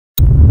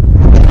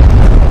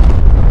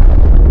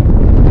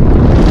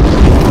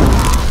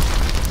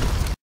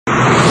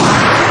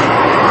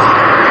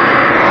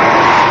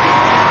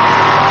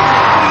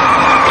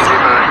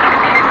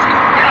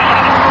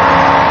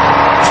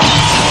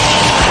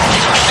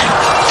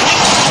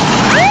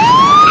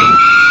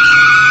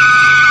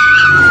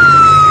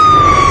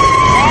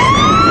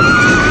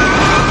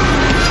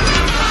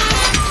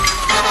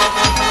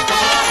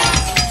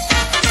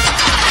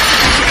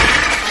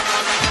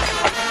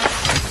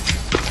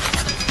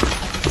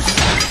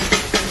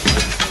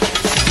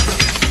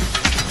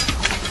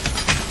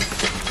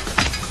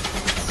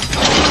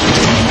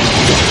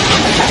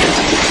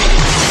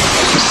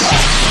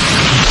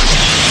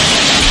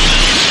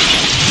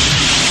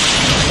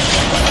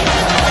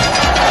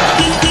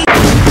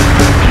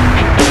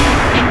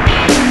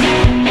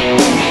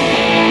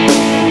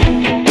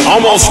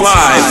Almost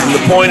live from the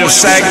point of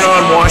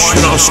Saginaw and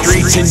Washtenaw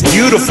streets in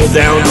beautiful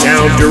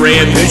downtown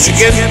Durand,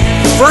 Michigan,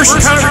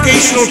 First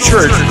Congregational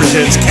Church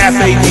presents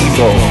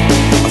CafeDevo,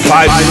 a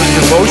 5-minute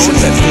devotion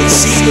that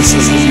fits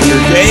seamlessly into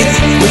your day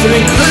with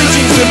an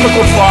encouraging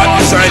biblical thought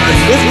designed to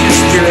lift your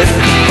spirit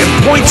and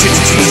point you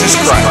to Jesus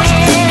Christ.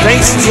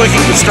 Thanks for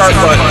clicking the start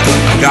button.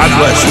 God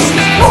bless you.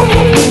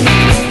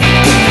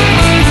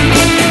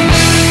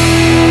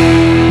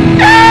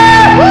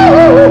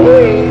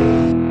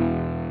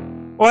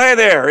 Well, hey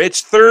there.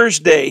 It's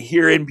Thursday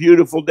here in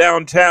beautiful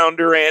downtown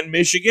Durand,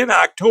 Michigan,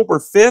 October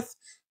 5th,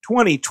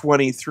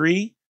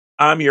 2023.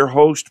 I'm your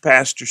host,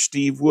 Pastor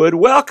Steve Wood.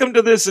 Welcome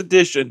to this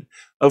edition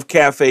of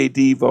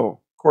CafeDevo.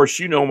 Of course,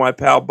 you know my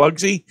pal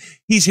Bugsy.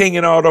 He's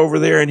hanging out over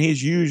there in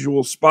his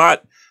usual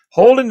spot,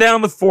 holding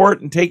down the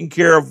fort and taking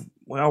care of,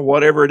 well,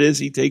 whatever it is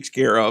he takes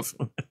care of.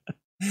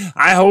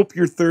 I hope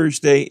your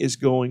Thursday is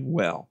going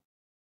well.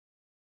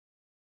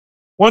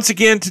 Once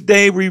again,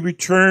 today we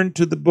return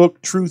to the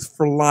book Truth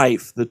for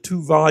Life, the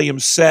 2-volume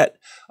set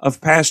of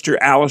Pastor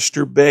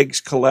Alistair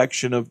Begg's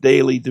collection of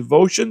daily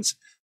devotions.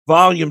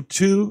 Volume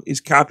 2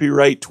 is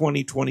copyright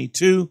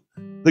 2022,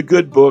 The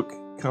Good Book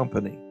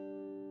Company.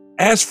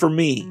 As for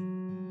me,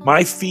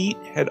 my feet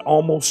had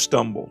almost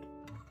stumbled.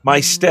 My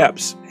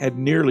steps had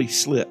nearly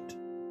slipped.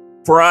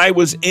 For I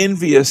was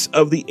envious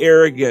of the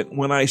arrogant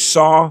when I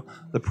saw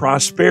the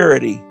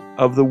prosperity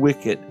of the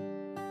wicked.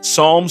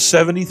 Psalm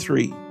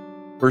 73.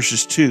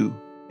 Verses 2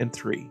 and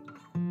 3.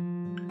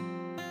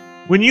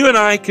 When you and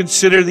I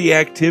consider the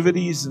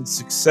activities and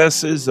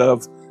successes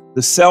of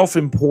the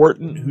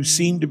self-important who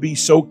seem to be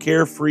so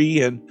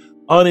carefree and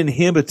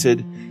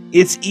uninhibited,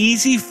 it's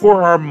easy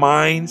for our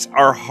minds,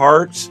 our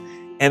hearts,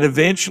 and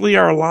eventually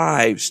our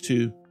lives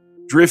to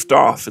drift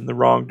off in the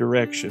wrong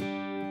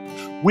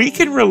direction. We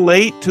can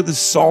relate to the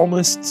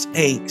psalmist's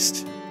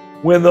angst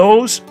when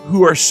those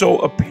who are so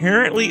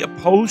apparently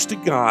opposed to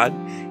God,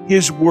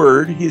 His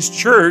Word, His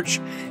church,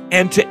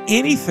 and to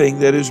anything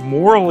that is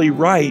morally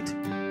right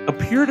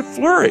appear to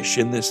flourish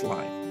in this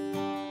life.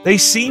 They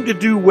seem to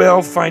do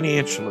well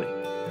financially.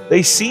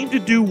 They seem to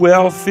do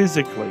well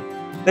physically.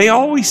 They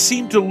always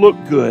seem to look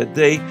good.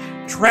 They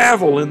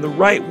travel in the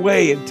right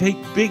way and take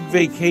big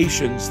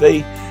vacations. They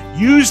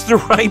use the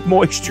right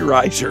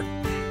moisturizer.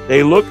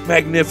 They look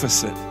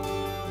magnificent.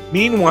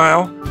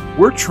 Meanwhile,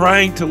 we're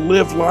trying to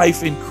live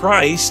life in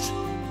Christ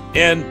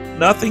and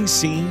nothing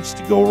seems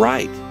to go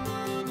right.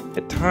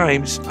 At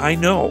times, I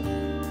know,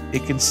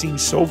 it can seem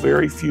so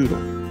very futile.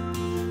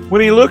 When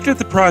he looked at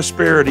the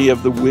prosperity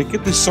of the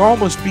wicked, the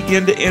psalmist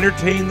began to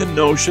entertain the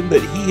notion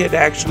that he had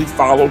actually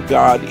followed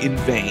God in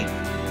vain.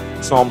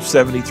 Psalm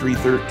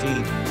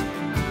 73:13.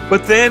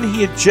 But then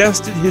he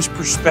adjusted his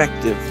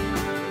perspective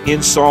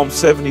in Psalm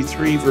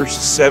 73,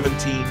 verses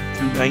 17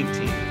 through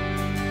 19.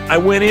 I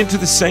went into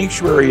the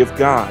sanctuary of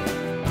God.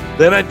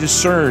 Then I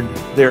discerned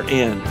their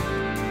end.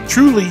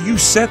 Truly, you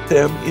set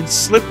them in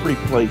slippery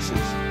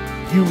places.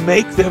 You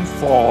make them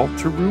fall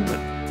to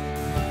ruin.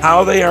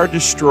 How they are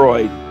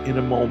destroyed in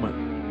a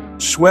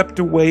moment, swept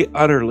away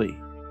utterly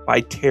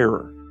by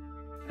terror.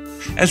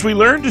 As we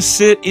learn to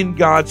sit in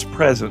God's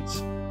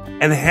presence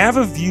and have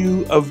a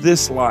view of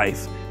this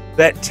life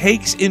that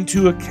takes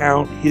into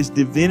account His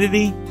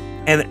divinity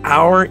and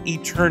our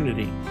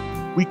eternity,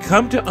 we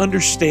come to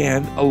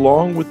understand,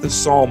 along with the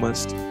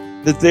psalmist,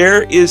 that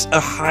there is a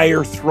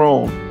higher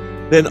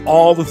throne than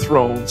all the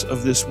thrones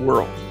of this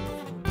world.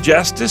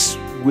 Justice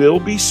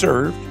will be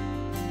served,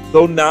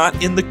 though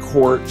not in the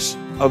courts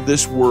of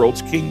this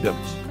world's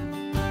kingdoms,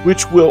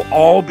 which will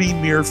all be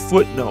mere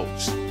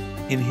footnotes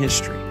in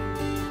history.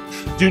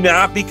 Do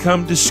not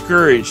become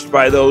discouraged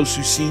by those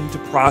who seem to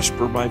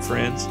prosper, my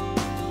friends.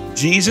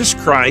 Jesus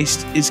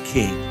Christ is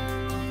King.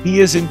 He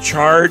is in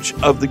charge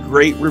of the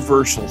great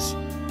reversals,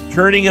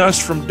 turning us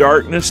from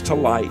darkness to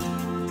light,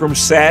 from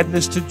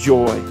sadness to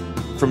joy,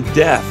 from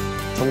death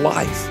to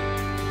life.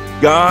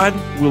 God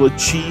will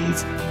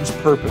achieve His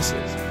purposes.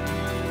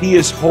 He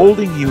is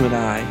holding you and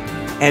I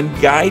and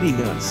guiding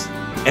us.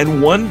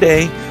 And one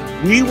day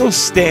we will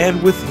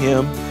stand with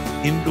Him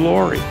in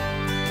glory.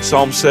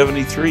 Psalm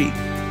 73,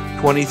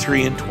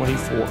 23 and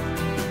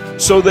 24.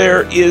 So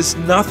there is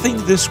nothing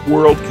this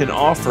world can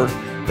offer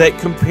that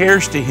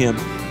compares to Him,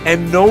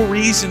 and no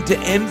reason to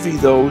envy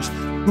those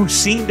who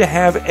seem to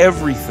have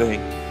everything,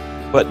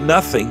 but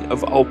nothing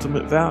of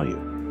ultimate value.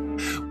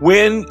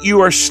 When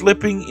you are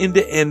slipping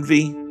into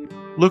envy,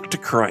 look to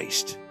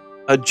Christ.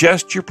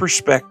 Adjust your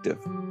perspective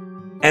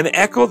and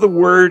echo the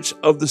words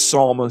of the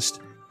psalmist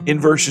in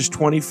verses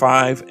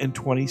 25 and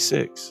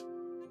 26.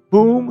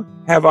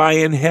 Whom have I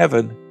in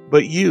heaven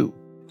but you?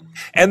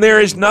 And there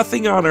is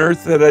nothing on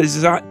earth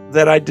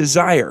that I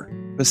desire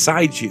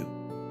besides you.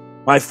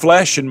 My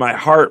flesh and my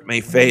heart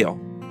may fail,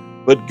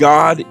 but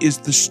God is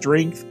the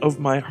strength of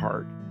my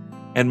heart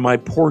and my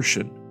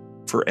portion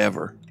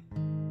forever.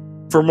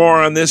 For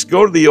more on this,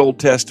 go to the Old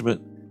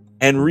Testament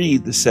and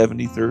read the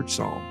 73rd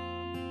Psalm.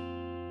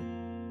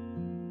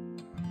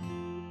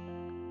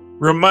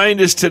 Remind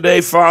us today,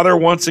 Father,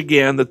 once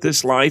again, that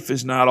this life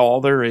is not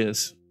all there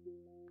is.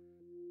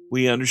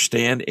 We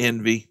understand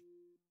envy.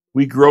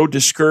 We grow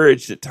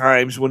discouraged at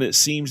times when it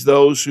seems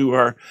those who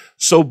are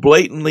so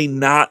blatantly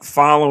not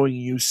following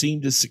you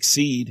seem to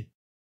succeed,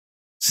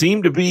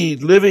 seem to be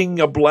living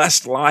a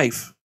blessed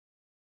life.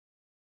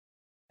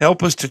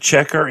 Help us to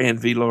check our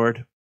envy,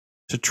 Lord,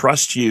 to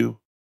trust you,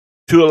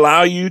 to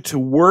allow you to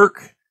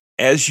work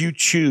as you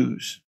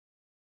choose,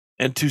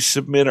 and to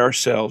submit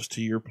ourselves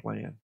to your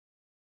plan.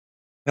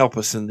 Help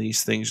us in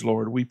these things,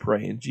 Lord, we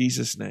pray in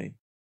Jesus' name.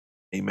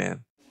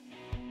 Amen.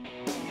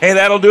 Hey,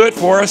 that'll do it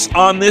for us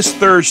on this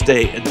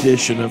Thursday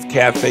edition of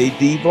Cafe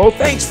Devo.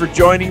 Thanks for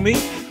joining me.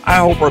 I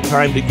hope our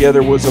time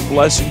together was a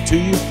blessing to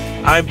you.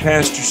 I'm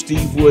Pastor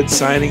Steve Wood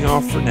signing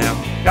off for now.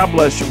 God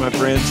bless you, my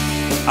friends.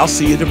 I'll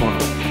see you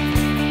tomorrow.